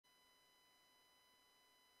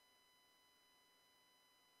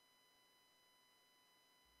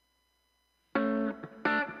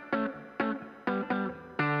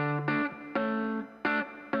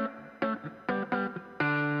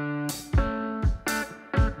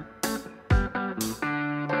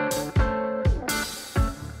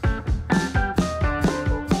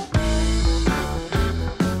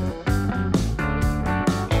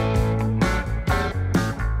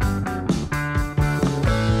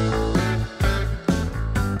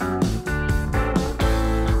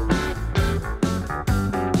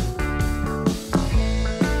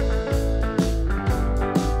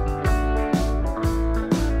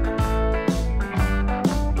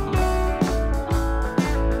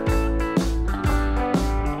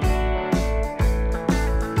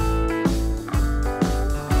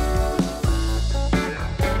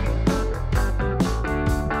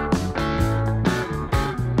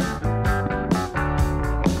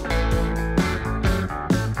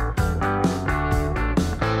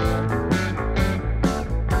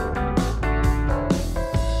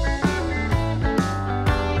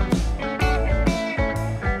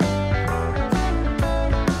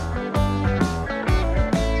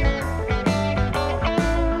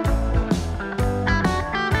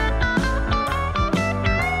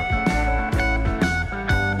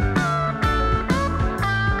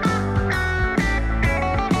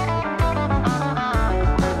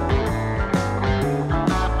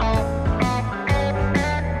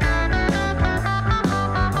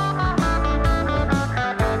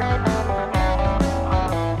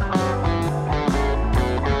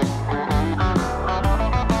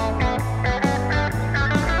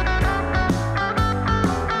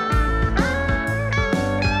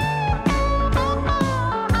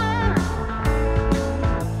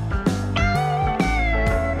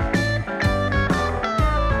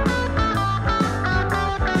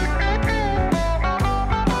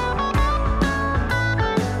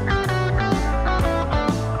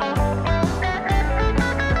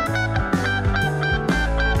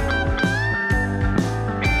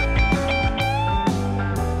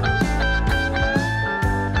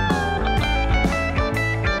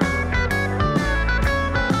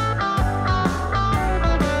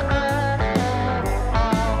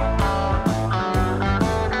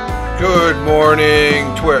morning,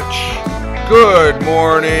 Twitch. Good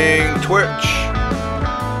morning, Twitch.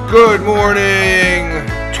 Good morning,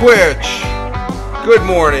 Twitch. Good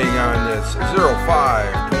morning on this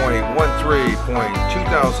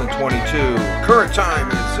 05.13.2022. Current time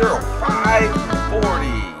is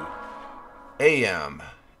 05:40 a.m.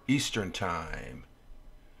 Eastern Time.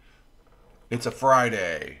 It's a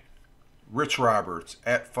Friday. Rich Roberts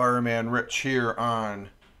at Fireman Rich here on...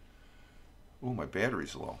 Oh, my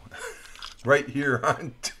battery's low. Right here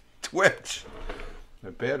on Twitch. My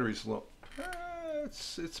battery's low.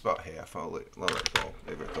 It's about half. I'll let it go.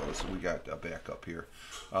 There it goes. We got a backup here.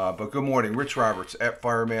 But good morning. Rich Roberts at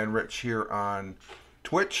Fireman Rich here on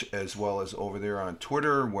Twitch, as well as over there on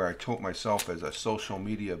Twitter, where I tote myself as a social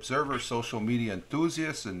media observer, social media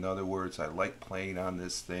enthusiast. In other words, I like playing on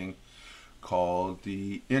this thing called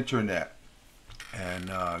the internet. And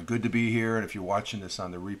good to be here. And if you're watching this on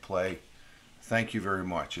the replay, thank you very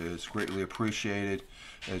much. It's greatly appreciated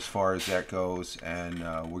as far as that goes. And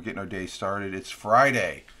we're getting our day started. It's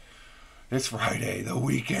Friday. It's Friday. The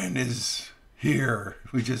weekend is here.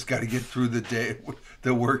 We just got to get through the day,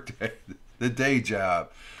 the work day, the day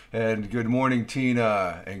job. And good morning,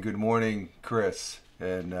 Tina. And good morning, Chris.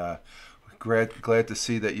 And glad to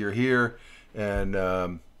see that you're here.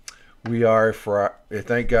 And we are,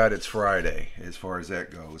 thank God it's Friday as far as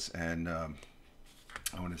that goes. And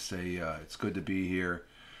I want to say it's good to be here.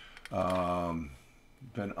 Been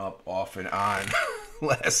up off and on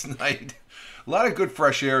last night. A lot of good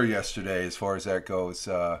fresh air yesterday as far as that goes.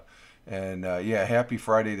 Yeah, happy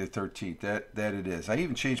Friday the 13th. That it is. I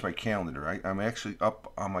even changed my calendar. I'm actually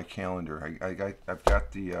up on my calendar. I've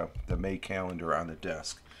got the May calendar on the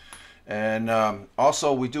desk. And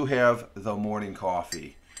also we do have the morning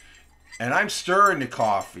coffee. And I'm stirring the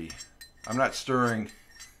coffee. I'm not stirring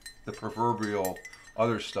the proverbial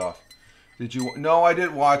other stuff. Did you? No, I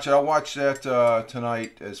didn't watch it. I'll watch that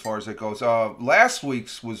tonight as far as it goes. Last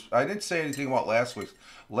week's was, I didn't say anything about last week's.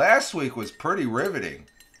 Last week was pretty riveting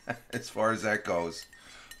as far as that goes.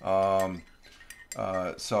 And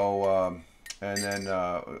then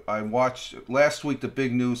I watched last week the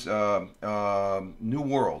big news, New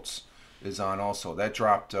Worlds is on also. That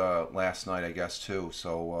dropped last night, I guess, too.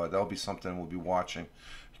 So that'll be something we'll be watching.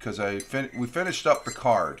 Because we finished up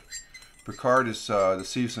Picard. Picard is the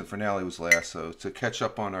season finale was last, so to catch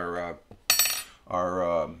up on our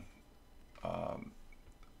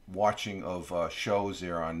watching of shows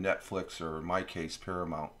there on Netflix, or in my case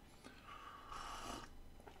Paramount.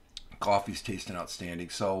 Coffee's tasting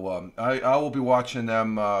outstanding, so I will be watching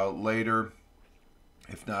them later,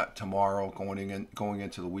 if not tomorrow, going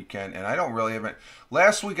into the weekend. And I don't really have it.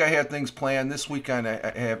 Last week I had things planned. This weekend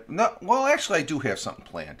I have not. Well, actually I do have something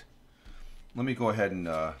planned. Let me go ahead and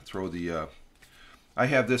throw the... I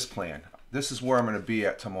have this plan. This is where I'm going to be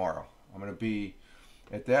at tomorrow. I'm going to be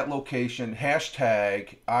at that location,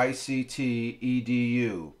 hashtag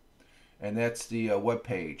ICTEDU. And that's the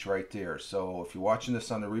webpage right there. So if you're watching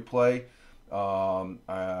this on the replay,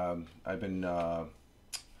 I've been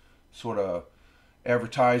sort of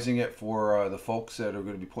advertising it for the folks that are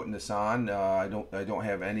going to be putting this on. I don't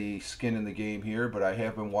have any skin in the game here, but I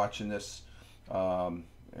have been watching this...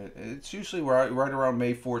 It's usually right around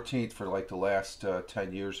May 14th for like the last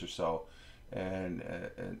 10 years or so, and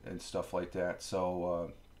stuff like that.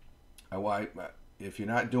 So if you're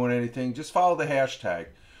not doing anything, just follow the hashtag.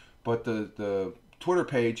 But the Twitter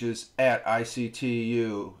page is at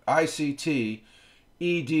ICTEDU,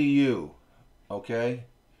 okay?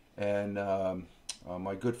 And my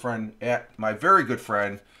very good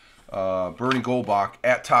friend Bernie Goldbach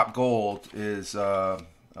at Top Gold is will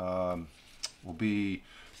be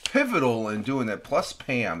pivotal in doing that. Plus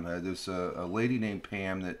Pam, there's a lady named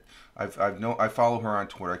Pam that I follow her on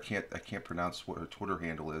Twitter. I can't pronounce what her Twitter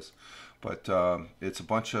handle is, but it's a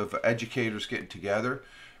bunch of educators getting together.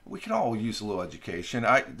 We can all use a little education.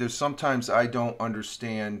 There's sometimes I don't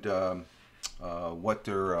understand what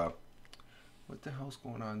the hell's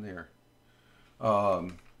going on there.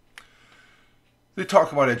 They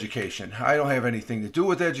talk about education. I don't have anything to do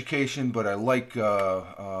with education, but I like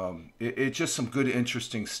it's just some good,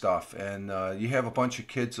 interesting stuff. And you have a bunch of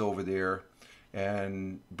kids over there,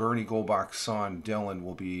 and Bernie Goldbach's son, Dylan,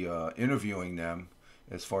 will be interviewing them.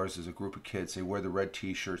 As far as there's a group of kids, they wear the red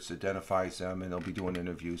T-shirts, identifies them, and they'll be doing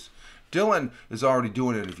interviews. Dylan is already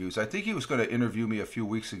doing interviews. I think he was going to interview me a few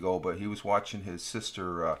weeks ago, but he was watching his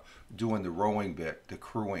sister doing the rowing bit, the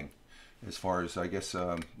crewing. As far as, I guess...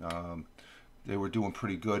 they were doing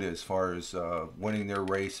pretty good as far as winning their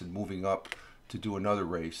race and moving up to do another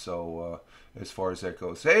race. So as far as that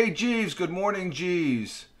goes. Hey, Jeeves. Good morning,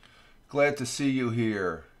 Jeeves. Glad to see you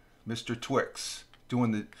here. Mr. Twix.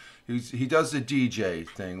 doing the he does the DJ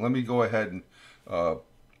thing. Let me go ahead and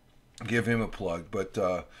give him a plug. But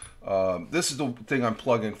this is the thing I'm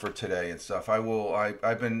plugging for today and stuff.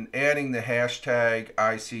 I've been adding the hashtag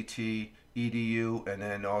ICT EDU and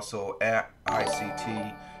then also at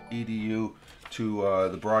ICT EDU to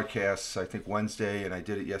the broadcasts. I think Wednesday, and I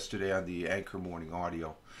did it yesterday on the Anchor Morning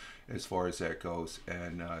Audio, as far as that goes.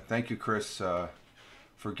 And thank you, Chris,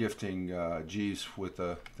 for gifting Jeeves with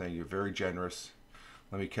a thing. You're very generous.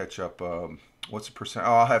 Let me catch up. What's the percent?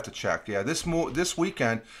 Oh, I'll have to check. Yeah, this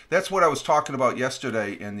weekend. That's what I was talking about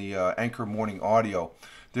yesterday in the Anchor Morning Audio.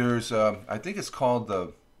 There's, I think it's called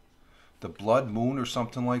the Blood Moon or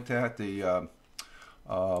something like that.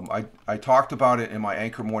 I talked about it in my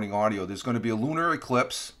Anchor Morning Audio. There's going to be a lunar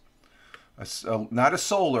eclipse, not a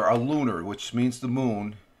solar, a lunar, which means the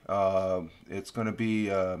moon. It's going to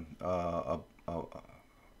be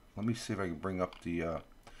let me see if I can bring up the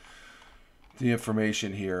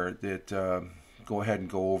information here. That go ahead and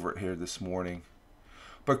go over it here this morning.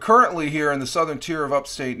 But currently here in the southern tier of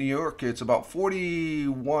upstate New York, it's about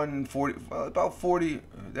 41, 40, about 40.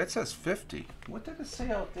 That says 50. What did it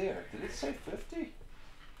say out there? Did it say 50?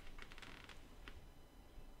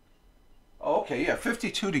 Oh, okay, yeah,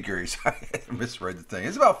 52 degrees. I misread the thing.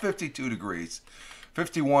 It's about 52 degrees.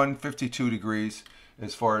 51, 52 degrees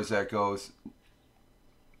as far as that goes.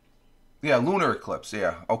 Yeah, lunar eclipse.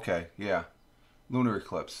 Yeah, okay, yeah. Lunar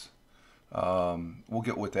eclipse. We'll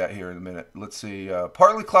get with that here in a minute. Let's see.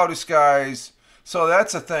 Partly cloudy skies. So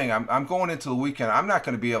that's the thing. I'm going into the weekend. I'm not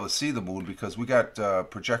going to be able to see the moon because we got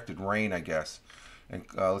projected rain, I guess. And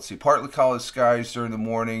let's see. Partly cloudy skies during the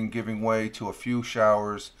morning, giving way to a few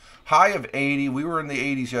showers. High of 80. We were in the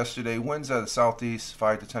 80s yesterday. Winds out of the southeast,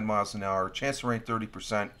 5 to 10 miles an hour. Chance of rain,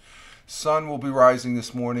 30%. Sun will be rising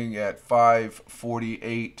this morning at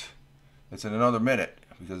 5:48. It's in another minute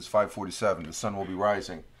because it's 5:47. The sun will be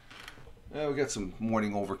rising. Yeah, we got some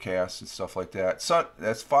morning overcasts and stuff like that. Sun,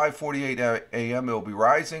 that's 5:48 a.m. It will be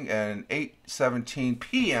rising, and 8:17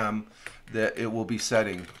 p.m. that it will be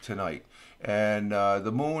setting tonight. And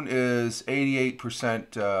the moon is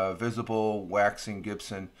 88% visible, waxing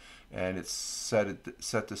Gibson, and it's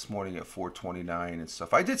set this morning at 4:29 and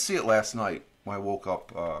stuff. I did see it last night when I woke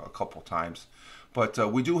up a couple times. But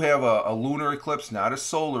we do have a lunar eclipse, not a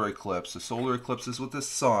solar eclipse. The solar eclipse is with the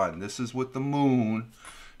sun. This is with the moon.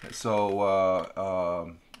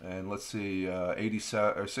 So, and let's see,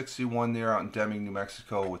 87 or 61 there out in Deming, New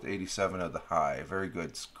Mexico, with 87 of the high. Very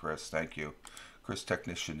good, Chris. Thank you, Chris,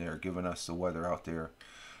 technician there, giving us the weather out there.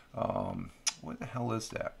 What the hell is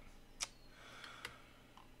that?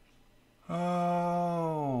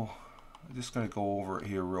 Oh, I'm just gonna go over it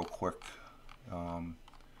here real quick.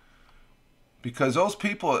 Because those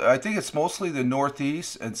people, I think it's mostly the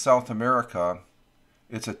Northeast and South America.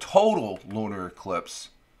 It's a total lunar eclipse,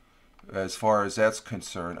 as far as that's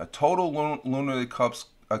concerned. A total lunar eclipse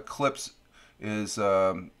is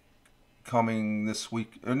coming this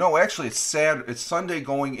week. No, actually, it's Sunday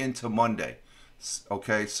going into Monday.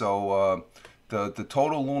 Okay, so the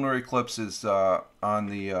total lunar eclipse is on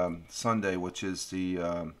the Sunday, which is the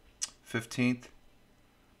 15th.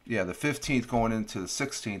 Yeah, the 15th going into the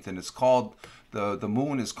 16th, and it's called, the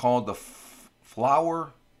moon is called the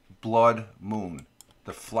flower blood moon.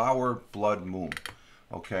 The flower blood moon.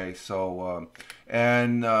 Okay, so,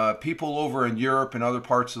 and people over in Europe and other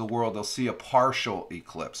parts of the world, they'll see a partial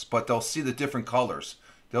eclipse, but they'll see the different colors.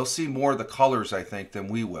 They'll see more of the colors, I think, than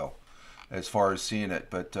we will, as far as seeing it.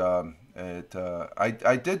 But I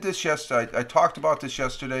did this yesterday. I talked about this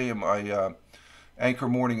yesterday in my Anchor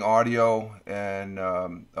Morning Audio, and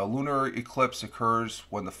a lunar eclipse occurs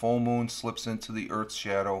when the full moon slips into the Earth's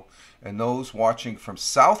shadow, and those watching from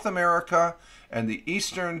South America and the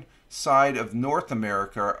eastern side of North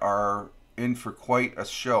America are in for quite a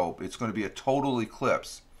show. It's going to be a total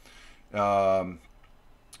eclipse, as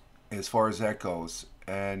far as that goes.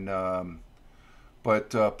 And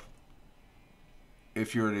but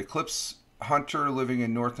if you're an eclipse hunter living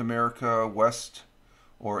in North America, West,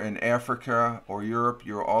 or in Africa or Europe,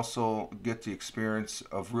 you'll also get the experience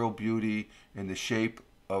of real beauty in the shape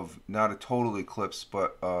of not a total eclipse,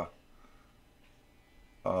 but a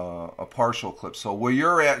partial eclipse. So where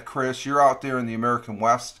you're at, Chris, you're out there in the American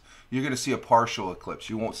West, you're going to see a partial eclipse.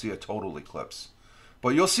 You won't see a total eclipse. But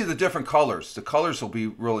you'll see the different colors. The colors will be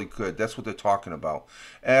really good. That's what they're talking about.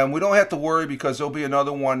 And we don't have to worry because there'll be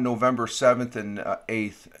another one November 7th and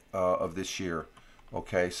 8th of this year.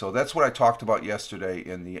 Okay, so that's what I talked about yesterday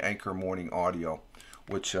in the Anchor Morning Audio,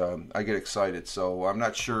 which I get excited. So I'm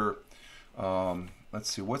not sure. Let's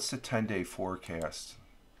see, what's the 10-day forecast?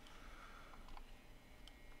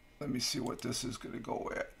 Let me see what this is going to go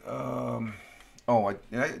at. Oh,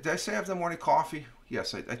 did I say I have the morning coffee?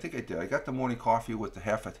 Yes, I think I did. I got the morning coffee with the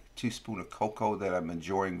half a teaspoon of cocoa that I'm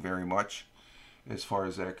enjoying very much as far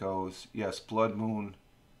as that goes. Yes, blood moon.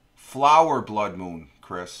 Flower blood moon,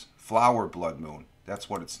 Chris. Flower blood moon. That's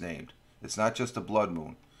what it's named. It's not just a blood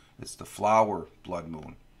moon. It's the flower blood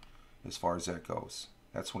moon as far as that goes.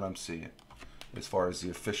 That's what I'm seeing as far as the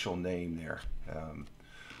official name there.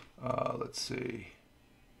 Let's see.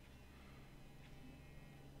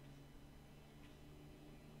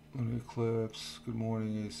 Lunar eclipse. Good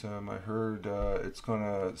morning, Sam. I heard it's going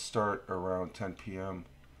to start around 10 p.m.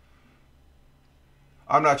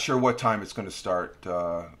 I'm not sure what time it's going to start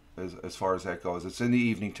as far as that goes. It's in the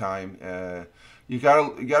evening time. You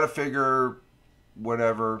gotta figure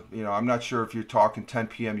whatever. I'm not sure if you're talking 10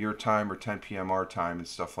 p.m. your time or 10 p.m. our time and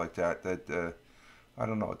stuff like that. I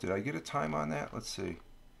don't know. Did I get a time on that? Let's see.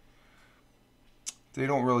 They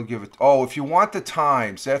don't really give it. Oh, if you want the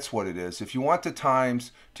times, that's what it is. If you want the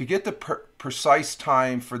times, to get the precise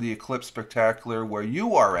time for the Eclipse Spectacular where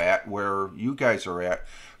you are at, where you guys are at,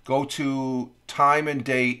 go to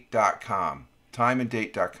timeanddate.com.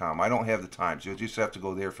 Timeanddate.com. I don't have the times. You'll just have to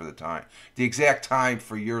go there for the time. The exact time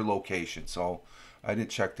for your location. So I didn't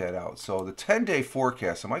check that out. So the 10-day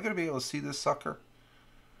forecast. Am I going to be able to see this sucker?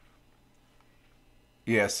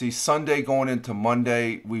 Yeah, see, Sunday going into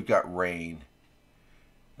Monday, we've got rain.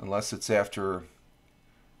 Unless the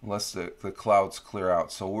clouds clear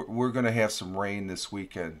out. So we're going to have some rain this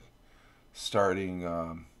weekend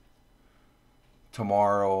starting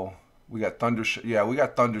tomorrow. We got we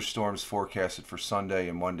got thunderstorms forecasted for Sunday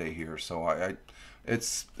and Monday here. So I'm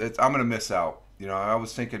going to miss out. I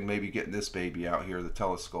was thinking maybe getting this baby out here, the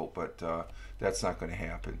telescope, but that's not going to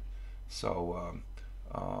happen. So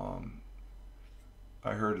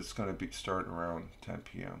I heard it's going to be starting around 10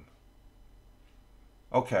 p.m.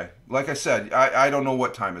 Okay, like I said, I don't know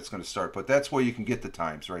what time it's going to start, but that's where you can get the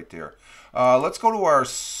times right there. Let's go to our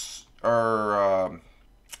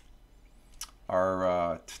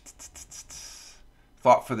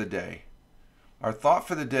thought for the day. Our thought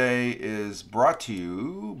for the day is brought to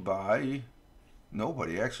you by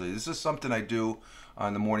nobody. Actually, this is something I do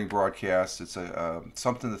on the morning broadcast. It's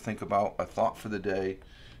something to think about. A thought for the day,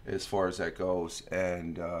 as far as that goes.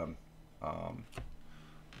 And let's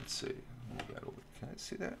see. Can I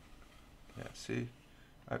see that? Yeah, see?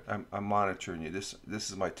 I'm monitoring you. This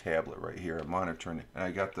is my tablet right here. I'm monitoring it. And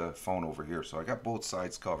I got the phone over here. So I got both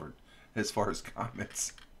sides covered as far as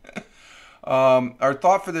comments. Our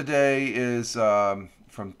thought for the day is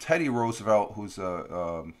from Teddy Roosevelt, who's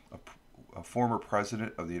a former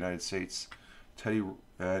president of the United States.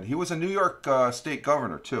 And he was a New York state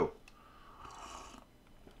governor, too,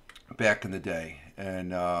 back in the day.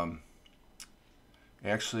 And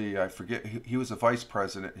actually, I forget, he was a vice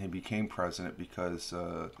president and he became president because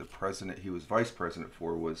the president he was vice president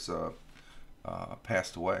for was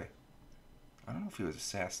passed away. I don't know if he was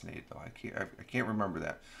assassinated, though. I can't remember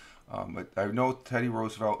that. But I know Teddy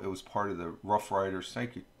Roosevelt, it was part of the Rough Riders.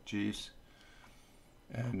 Thank you, Jeeves.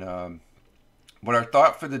 And but our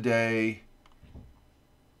thought for the day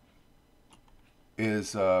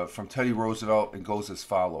is from Teddy Roosevelt and goes as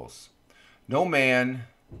follows. No man...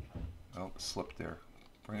 Oh, slipped there.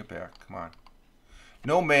 Bring it back. Come on.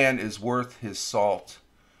 No man is worth his salt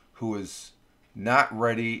who is not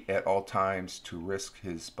ready at all times to risk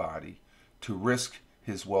his body, to risk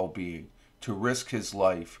his well-being, to risk his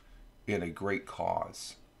life in a great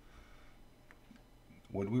cause.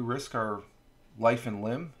 Would we risk our life and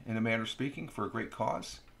limb, in a manner of speaking, for a great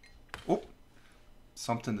cause? Oh,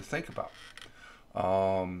 something to think about.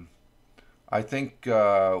 I think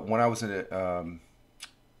when I was in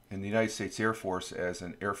the United States Air Force as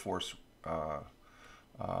an Air Force Air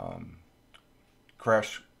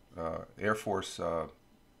Force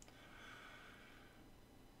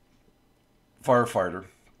firefighter,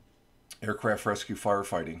 aircraft rescue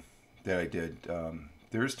firefighting that I did,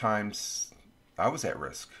 there's times I was at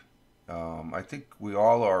risk. I think we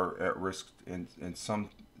all are at risk in some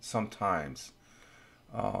times,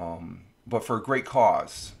 but for a great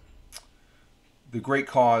cause. The great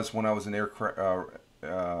cause when I was an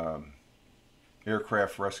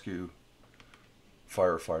aircraft rescue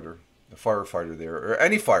firefighter, a firefighter there, or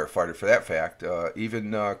any firefighter for that fact,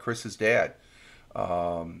 even Chris's dad.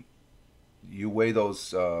 You weigh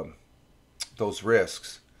those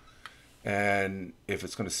risks, and if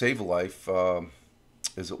it's going to save a life,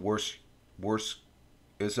 is it worse?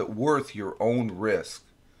 Is it worth your own risk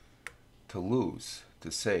to lose,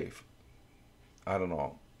 to save? I don't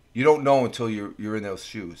know. You don't know until you're in those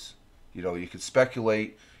shoes. You could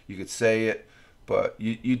speculate, you could say it, but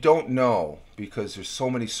you don't know because there's so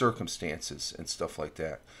many circumstances and stuff like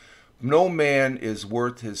that. No man is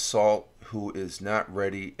worth his salt who is not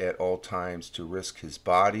ready at all times to risk his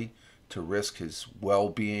body, to risk his well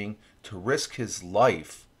being, to risk his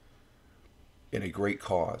life in a great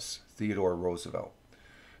cause. Theodore Roosevelt.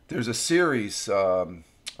 There's a series, Band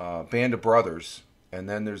of Brothers, and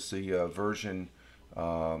then there's the version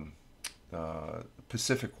um,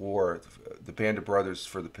 Pacific War, the Band of Brothers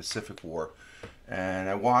for the Pacific War. And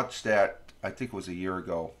I watched that, I think it was a year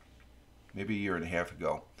ago, maybe a year and a half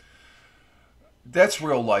ago. That's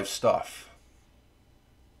real life stuff.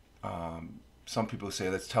 Some people say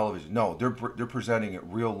that's television. No, they're presenting it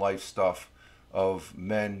real life stuff of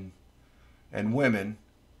men and women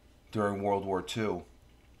during World War II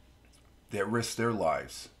that risked their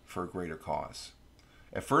lives for a greater cause.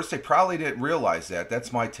 At first, they probably didn't realize that.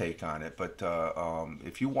 That's my take on it. But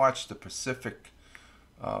if you watch the Pacific,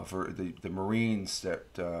 for the Marines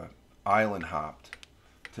that island hopped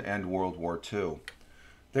to end World War II,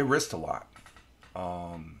 they risked a lot.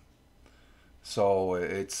 So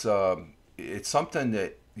it's something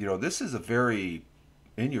that, this is a very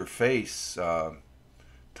in your face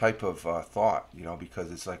type of thought,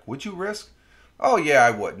 because it's like, would you risk? Oh yeah,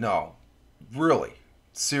 I would. No, really,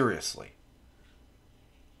 seriously.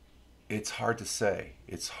 It's hard to say.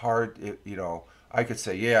 It's hard. I could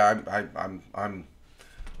say, yeah, I'm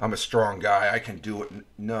a strong guy. I can do it.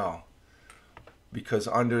 No, because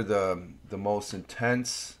under the most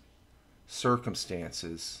intense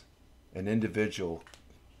circumstances, an individual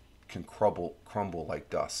can crumble like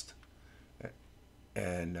dust,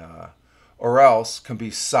 and or else can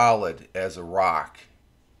be solid as a rock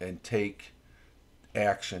and take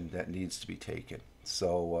action that needs to be taken.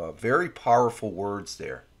 So very powerful words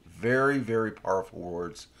there. Very, very powerful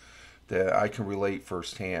words that I can relate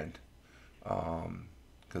firsthand.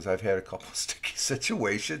 Because I've had a couple of sticky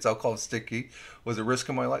situations. I'll call it sticky. Was it risk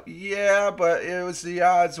of my life? Yeah, but it was, the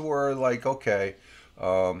odds were like, okay.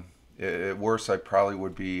 At worst, I probably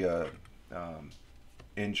would be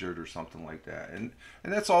injured or something like that. And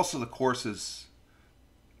that's also the courses,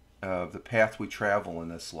 the path we travel in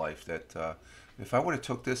this life. That if I would have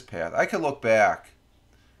took this path, I could look back,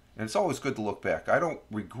 and it's always good to look back. I don't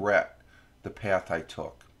regret the path I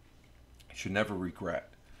took. I should never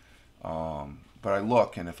regret. But I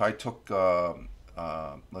look, and if I took,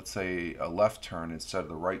 let's say, a left turn instead of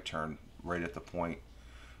the right turn, right at the point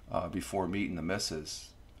before meeting the missus,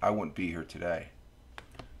 I wouldn't be here today.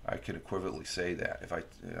 I could equivocally say that if I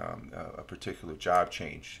a particular job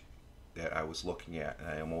change that I was looking at, and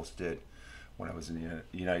I almost did when I was in the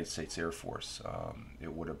United States Air Force,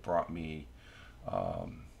 it would have brought me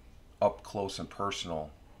up close and personal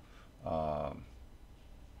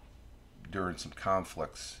during some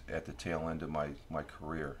conflicts at the tail end of my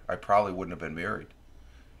career. I probably wouldn't have been married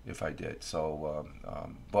if I did. So,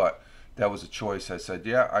 but that was a choice. I said,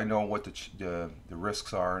 yeah, I know what the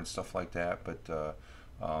risks are and stuff like that, but the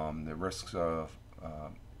risks of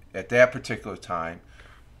at that particular time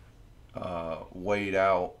weighed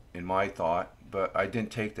out in my thought, but I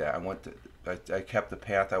didn't take that. I kept the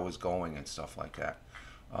path I was going and stuff like that.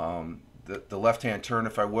 The left-hand turn,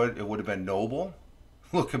 if I would, it would have been noble,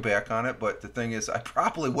 looking back on it. But the thing is, I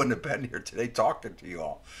probably wouldn't have been here today talking to you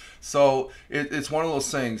all. So it's one of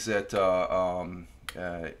those things that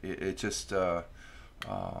it just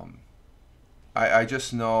I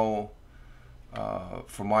just know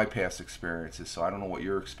from my past experiences. So I don't know what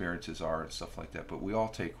your experiences are and stuff like that, but we all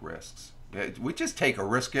take risks. We just take a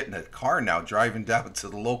risk getting a car now, driving down to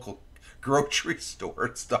the local grocery store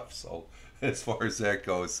and stuff. So as far as that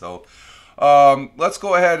goes, so let's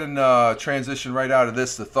go ahead and transition right out of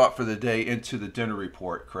this, the thought for the day, into the dinner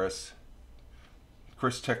report, Chris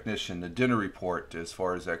Technician, the dinner report, as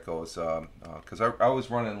far as that goes, because I was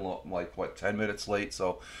running like 10 minutes late,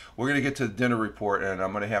 so we're gonna get to the dinner report, and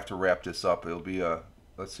I'm gonna have to wrap this up. It'll be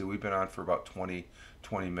let's see, we've been on for about 20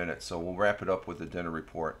 minutes, so we'll wrap it up with the dinner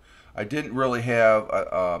report. I didn't really have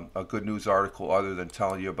a good news article other than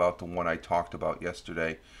telling you about the one I talked about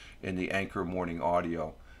yesterday in the Anchor Morning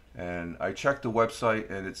Audio. And I checked the website,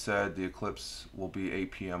 and it said the eclipse will be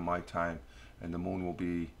 8 p.m. my time, and the moon will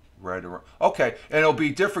be right around. Okay, and it'll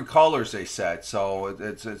be different colors, they said. So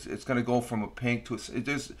it's going to go from a pink to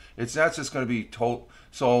it's not just going to be total.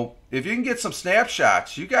 So if you can get some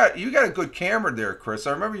snapshots, you got a good camera there, Chris.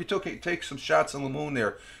 I remember you take some shots on the moon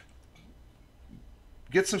there.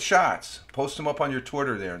 Get some shots, post them up on your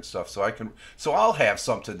Twitter there and stuff, so I'll have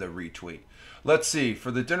something to retweet. Let's see,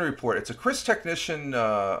 for the dinner report, it's a Chris Technician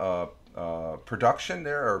production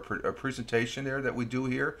there, or a presentation there that we do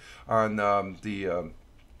here on the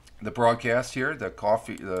broadcast here,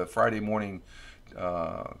 the Friday morning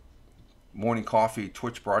coffee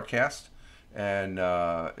Twitch broadcast. And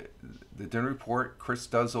the dinner report Chris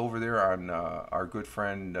does over there on our good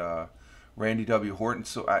friend Randy W. Horton.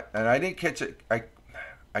 So I didn't catch it.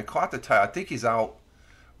 I caught the title. I think he's out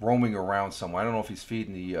roaming around somewhere. I don't know if he's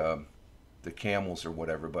feeding the camels or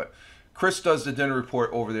whatever, but Chris does the dinner report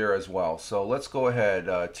over there as well. So let's go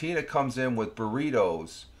ahead. Tina comes in with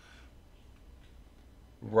burritos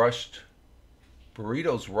rushed,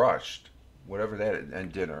 whatever that is,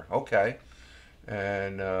 and dinner. Okay,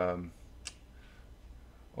 and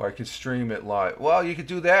or I can stream it live. Well, you could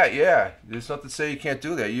do that. Yeah, there's nothing to say you can't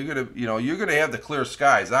do that. You're gonna have the clear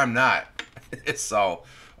skies. I'm not, so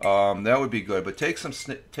that would be good. But take some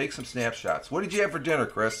snapshots. What did you have for dinner,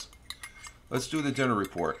 Chris? Let's do the dinner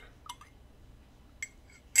report.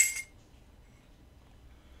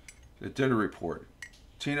 The dinner report.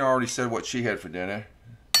 Tina already said what she had for dinner.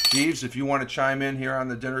 Jeeves, if you want to chime in here on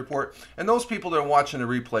the dinner report. And those people that are watching the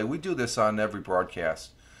replay, we do this on every broadcast.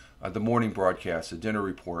 The morning broadcast, the dinner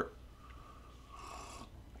report.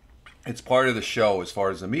 It's part of the show as far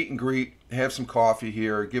as the meet and greet. Have some coffee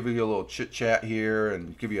here, give you a little chit chat here,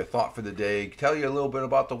 and give you a thought for the day. Tell you a little bit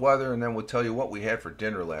about the weather, and then we'll tell you what we had for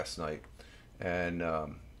dinner last night. And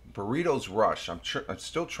Burritos Rush. I'm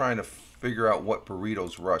still trying to figure out what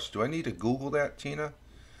Burritos Rush. Do I need to Google that, Tina?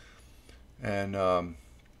 And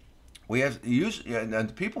we have usually,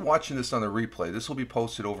 and people watching this on the replay. This will be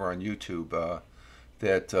posted over on YouTube.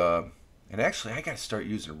 And actually, I got to start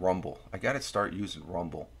using Rumble.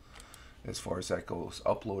 As far as that goes.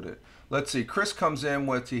 Upload it. Let's see. Chris comes in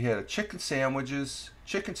with, he had chicken sandwiches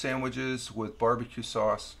with barbecue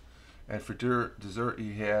sauce. And for dessert,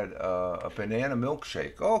 he had a banana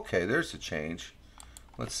milkshake. Okay, there's a change.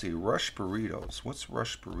 Let's see. Rush burritos. What's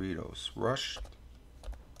rush burritos? Rush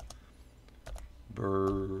How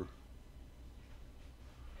do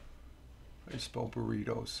you spell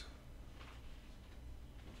burritos?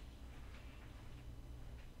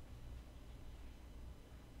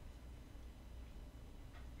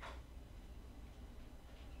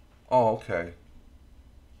 Oh, okay.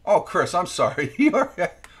 Oh, Chris, I'm sorry.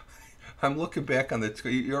 I'm looking back on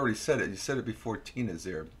you already said it. You said it before Tina's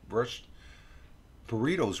there.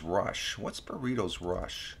 Burritos Rush. What's Burritos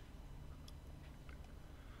Rush?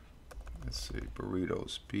 Let's see.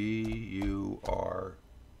 Burritos. Burritos.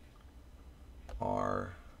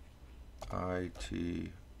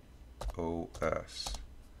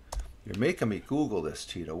 You're making me Google this,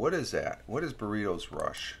 Tito. What is that? What is Burritos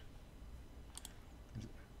Rush?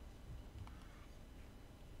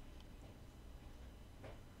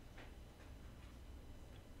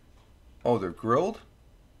 Oh, they're grilled?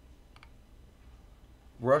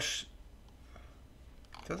 Rush.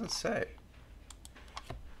 It doesn't say.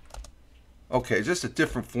 Okay, just a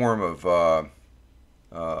different form of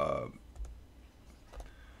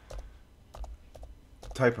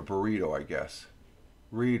type of burrito, I guess.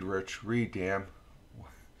 Read, Rich. Read, damn.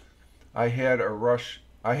 I had a rush.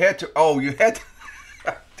 I had to. Oh, you had to.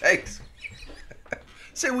 Thanks.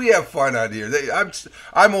 See, we have fun out here.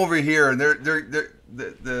 I'm over here, and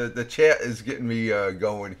the chat is getting me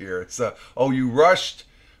going here. So, oh, you rushed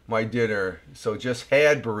my dinner, so just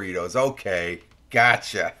had burritos. Okay,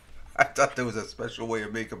 gotcha. I thought there was a special way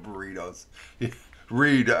of making burritos.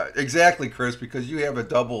 Read exactly, Chris, because you have a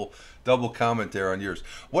double comment there on yours.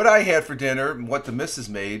 What I had for dinner, what the missus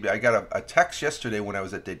made. I got a text yesterday when I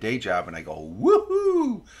was at the day job, and I go,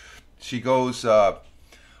 woohoo! She goes,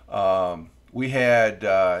 we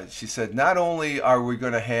had. She said, not only are we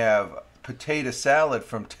going to have potato salad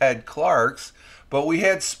from Ted Clark's, but we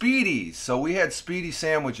had Speedies. So we had Speedy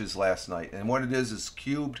sandwiches last night, and what it is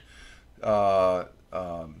cubed. How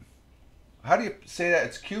do you say that?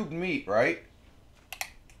 It's cubed meat, right?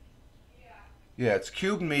 Yeah, it's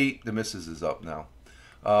cubed meat. The missus is up now.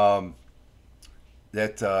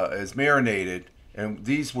 That is marinated, and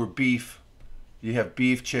these were beef. You have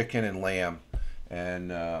beef, chicken, and lamb, and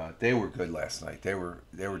they were good last night. They were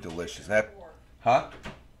delicious. Huh?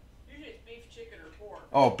 Usually it's beef, chicken, or pork.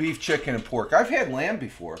 Oh, beef, chicken, and pork. I've had lamb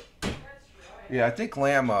before. Yeah, I think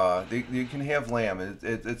lamb. You can have lamb.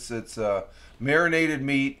 It's marinated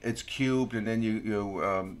meat. It's cubed, and then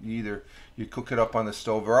you either you cook it up on the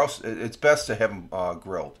stove, or else it's best to have them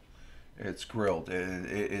grilled. It's grilled.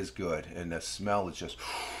 It is good, and the smell is just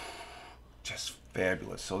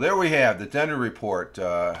fabulous. So there we have the dinner report,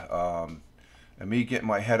 and me getting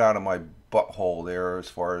my head out of my butthole there as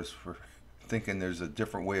far as for thinking there's a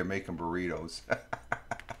different way of making burritos.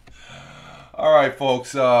 All right,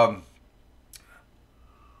 folks.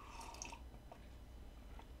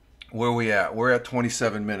 Where are we at? We're at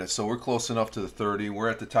 27 minutes, so we're close enough to the 30. We're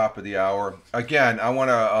at the top of the hour. Again, I want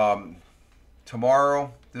to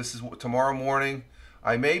tomorrow. This is tomorrow morning.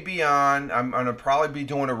 I may be on. I'm gonna probably be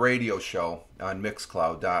doing a radio show on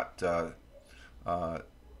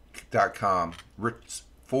Mixcloud.com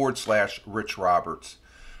 /Rich Roberts.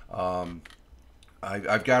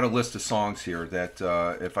 I've got a list of songs here that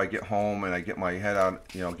if I get home and I get my head on,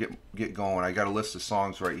 get going, I got a list of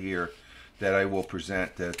songs right here that I will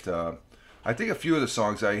present. That I think a few of the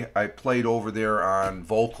songs I played over there on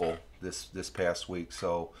Vocal this past week.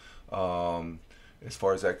 So as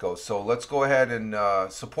far as that goes, so let's go ahead and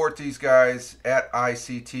support these guys at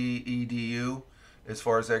ICT-EDU. As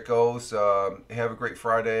far as that goes, have a great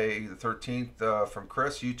Friday the 13th from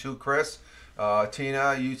Chris. You too, Chris.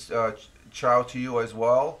 Tina, you ciao to you as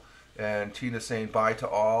well. And Tina saying bye to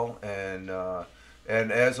all. And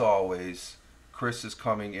as always, Chris is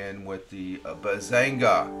coming in with the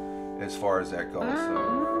bazanga as far as that goes.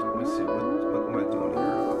 So let me see what am I doing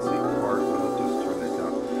here. Let's see. I'll just turn that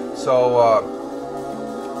down. So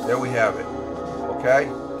there we have it. Okay.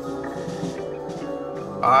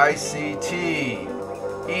 ICT-EDU.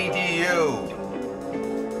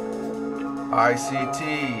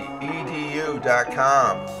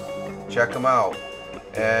 ICT-EDU.com. Check them out.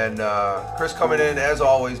 And Chris coming in as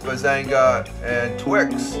always, Bazanga and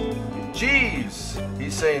Twix. Jeeves,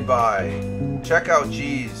 he's saying bye. Check out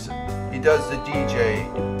Jeeves. He does the DJ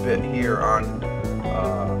bit here on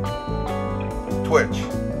Twitch.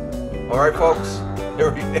 Alright folks,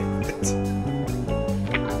 here we have it.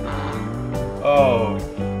 Oh,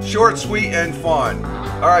 short, sweet, and fun.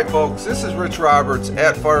 Alright folks, this is Rich Roberts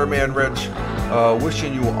at Fireman Rich,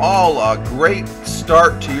 wishing you all a great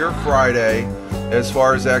start to your Friday as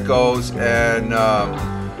far as that goes, and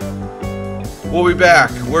we'll be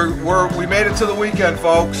back. We made it to the weekend,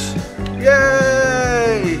 folks.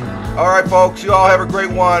 Yay! Alright folks, you all have a great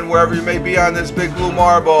one wherever you may be on this big blue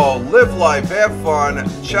marble. Live life, have fun.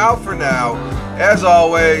 Ciao for now. As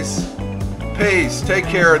always, peace, take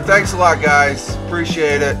care, and thanks a lot guys.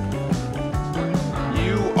 Appreciate it.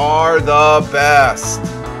 You are the best.